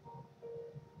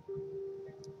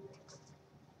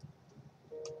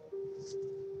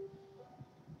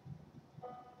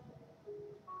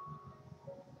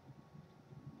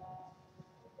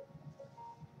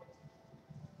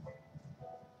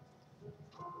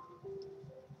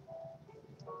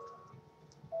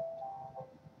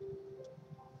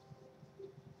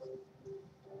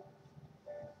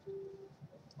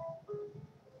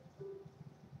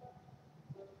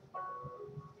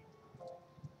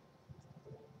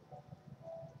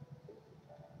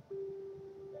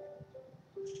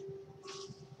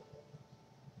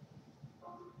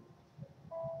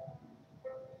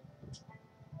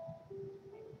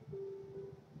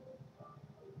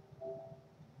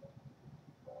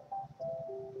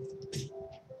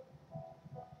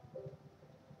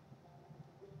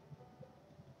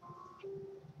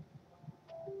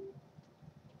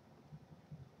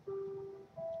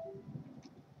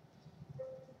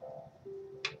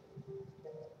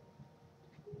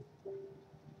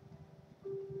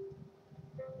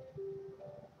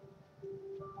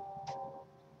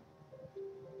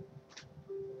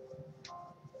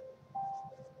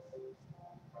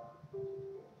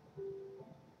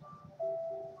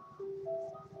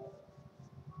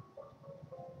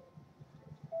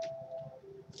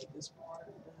 Make this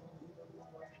watered down even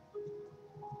more.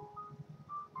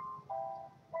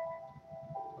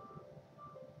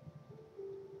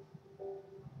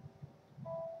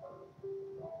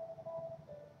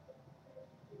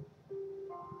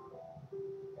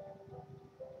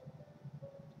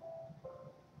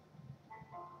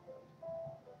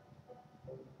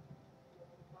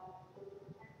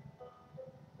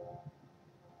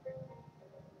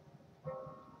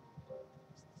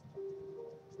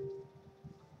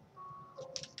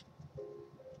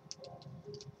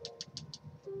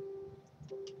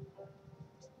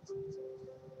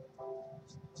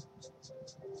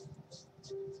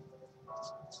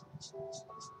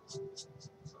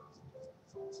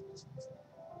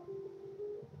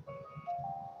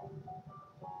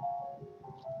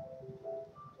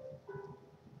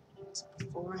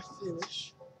 Before I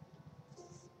finish,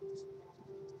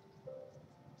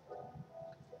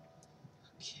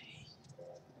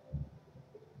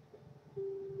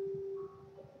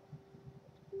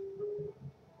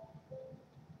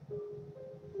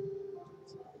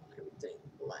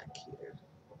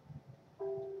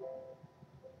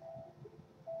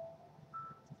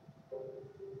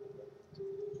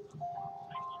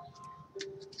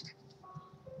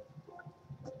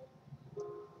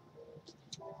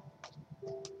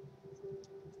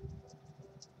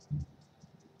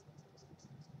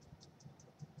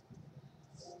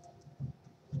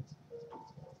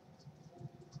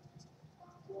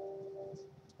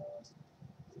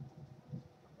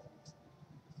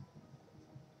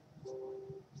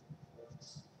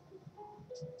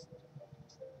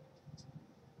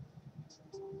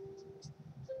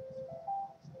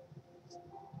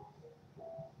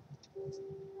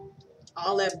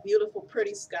 All that beautiful,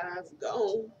 pretty sky's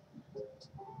gone.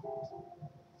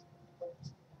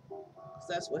 'Cause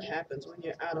that's what happens when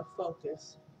you're out of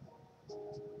focus.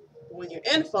 When you're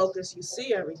in focus, you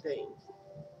see everything.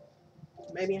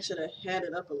 Maybe I should have had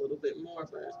it up a little bit more,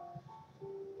 but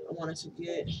I wanted to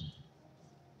get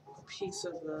a piece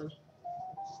of the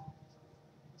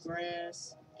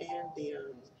grass and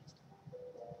the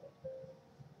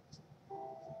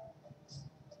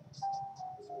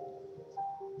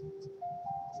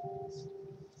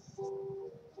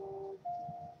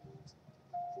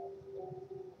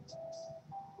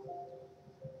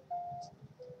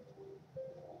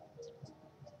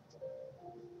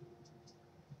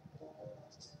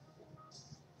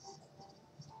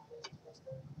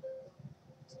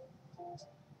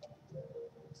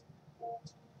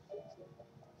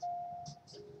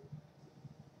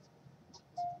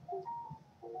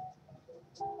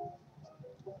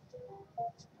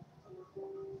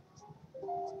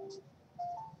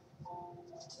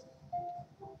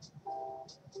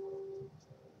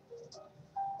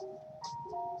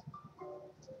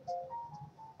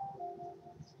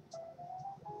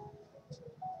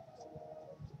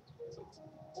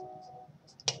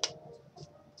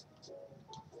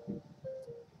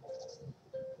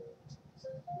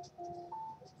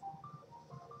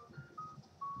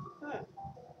huh.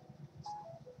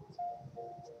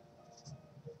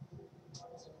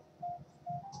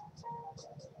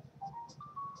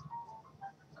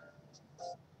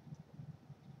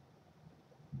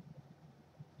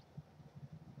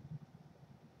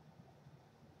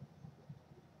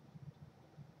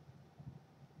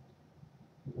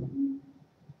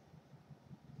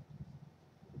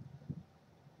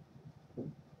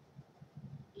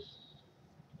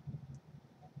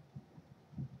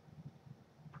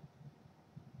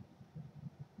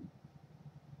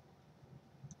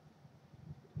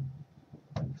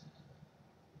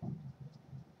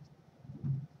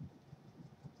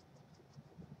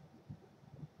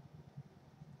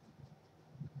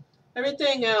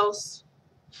 Everything else,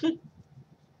 I'm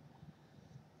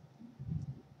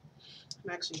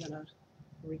actually gonna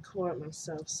record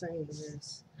myself saying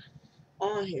this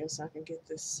on here so I can get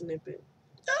this snippet.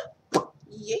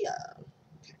 Yeah.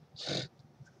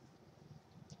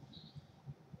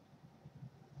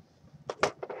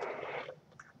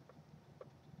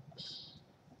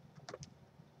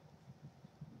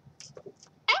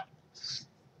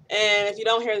 And if you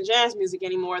don't hear the jazz music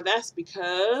anymore, that's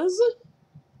because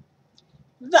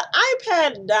the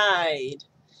iPad died.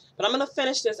 But I'm going to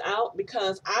finish this out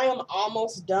because I am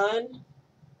almost done.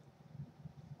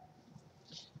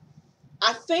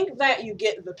 I think that you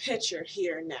get the picture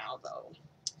here now, though.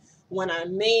 When I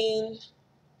mean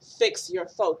fix your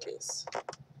focus.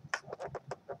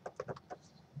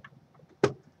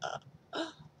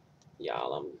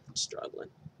 Y'all, I'm struggling.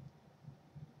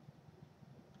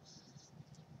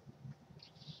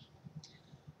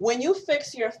 When you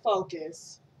fix your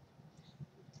focus,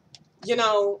 you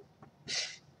know,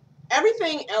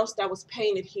 everything else that was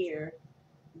painted here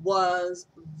was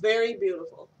very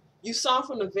beautiful. You saw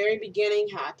from the very beginning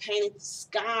how I painted the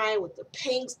sky with the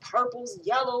pinks, purples,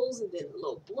 yellows, and then a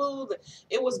little blue.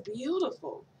 It was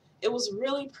beautiful. It was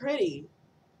really pretty.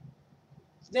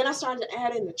 Then I started to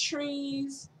add in the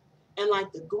trees and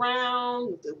like the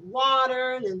ground with the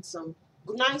water and then some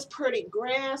nice pretty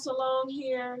grass along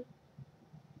here.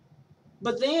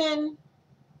 But then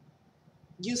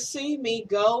you see me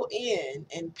go in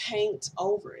and paint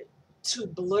over it to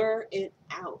blur it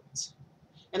out.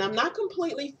 And I'm not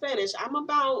completely finished. I'm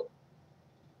about,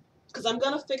 because I'm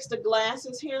going to fix the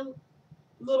glasses here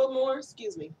a little more.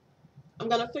 Excuse me. I'm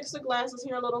going to fix the glasses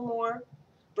here a little more,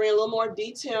 bring a little more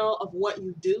detail of what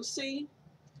you do see.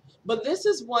 But this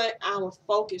is what our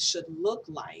focus should look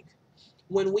like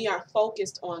when we are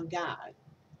focused on God.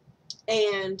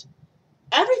 And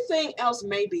everything else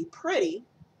may be pretty,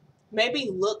 maybe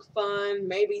look fun,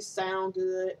 maybe sound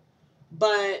good,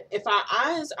 but if our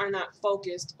eyes are not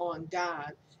focused on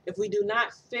God, if we do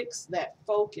not fix that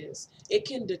focus, it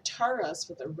can deter us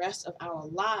for the rest of our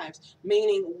lives,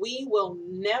 meaning we will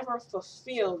never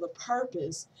fulfill the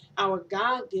purpose, our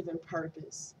God-given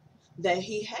purpose that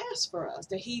He has for us,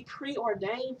 that He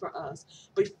preordained for us.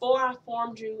 Before I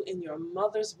formed you in your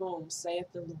mother's womb, saith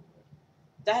the Lord.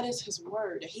 That is His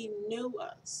word, that He knew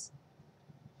us.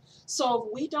 So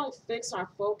if we don't fix our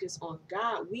focus on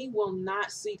God, we will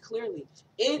not see clearly.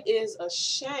 It is a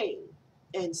shame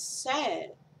and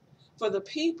sad for the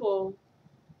people,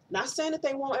 not saying that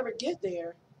they won't ever get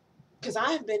there, because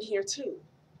I have been here too,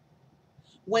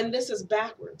 when this is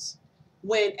backwards,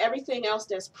 when everything else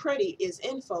that's pretty is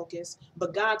in focus,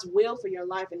 but God's will for your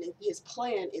life and His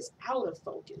plan is out of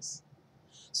focus.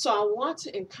 So I want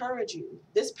to encourage you.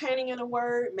 This painting in a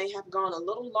word may have gone a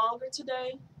little longer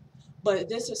today, but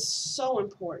this is so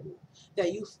important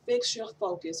that you fix your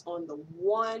focus on the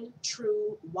one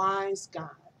true wise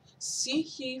God.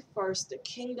 Seek ye first the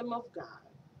kingdom of God,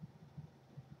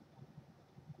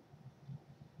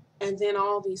 and then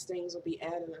all these things will be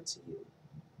added unto you.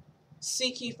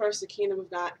 Seek ye first the kingdom of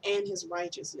God and his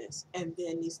righteousness, and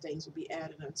then these things will be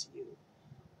added unto you.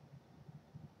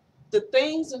 The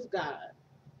things of God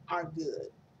are good.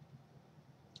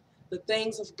 The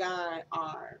things of God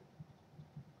are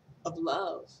of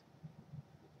love,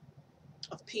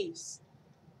 of peace.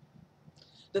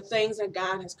 The things that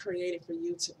God has created for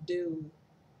you to do,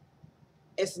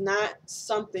 it's not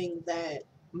something that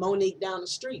Monique down the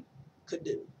street could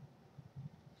do,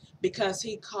 because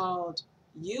he called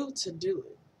you to do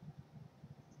it.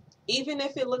 Even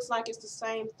if it looks like it's the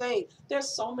same thing, there's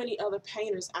so many other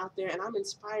painters out there, and I'm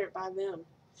inspired by them.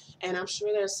 And I'm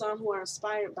sure there's some who are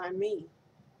inspired by me.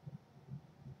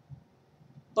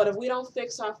 But if we don't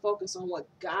fix our focus on what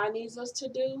God needs us to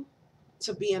do,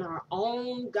 to be in our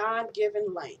own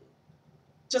God-given lane,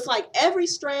 just like every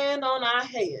strand on our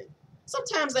head,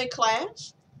 sometimes they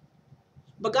clash,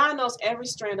 but God knows every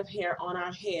strand of hair on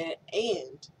our head,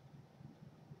 and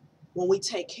when we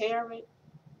take care of it,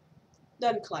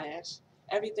 doesn't clash.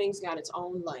 Everything's got its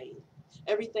own lane.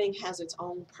 Everything has its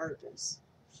own purpose.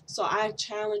 So I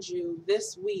challenge you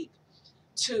this week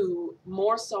to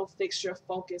more so fix your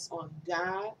focus on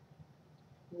God,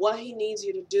 what he needs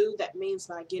you to do. That means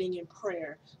by getting in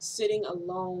prayer, sitting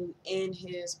alone in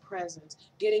his presence,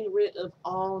 getting rid of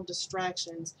all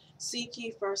distractions. Seek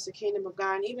ye first the kingdom of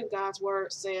God. And even God's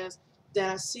word says that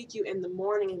I seek you in the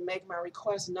morning and make my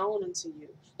requests known unto you.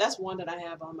 That's one that I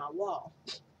have on my wall,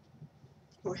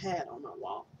 or had on my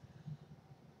wall.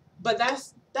 But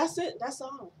that's it. That's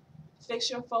all. Fix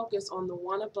your focus on the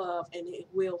one above, and it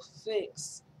will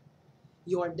fix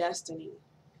your destiny,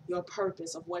 your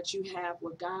purpose of what you have,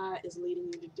 what God is leading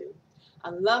you to do. I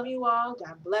love you all.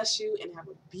 God bless you, and have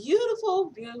a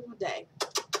beautiful, beautiful day.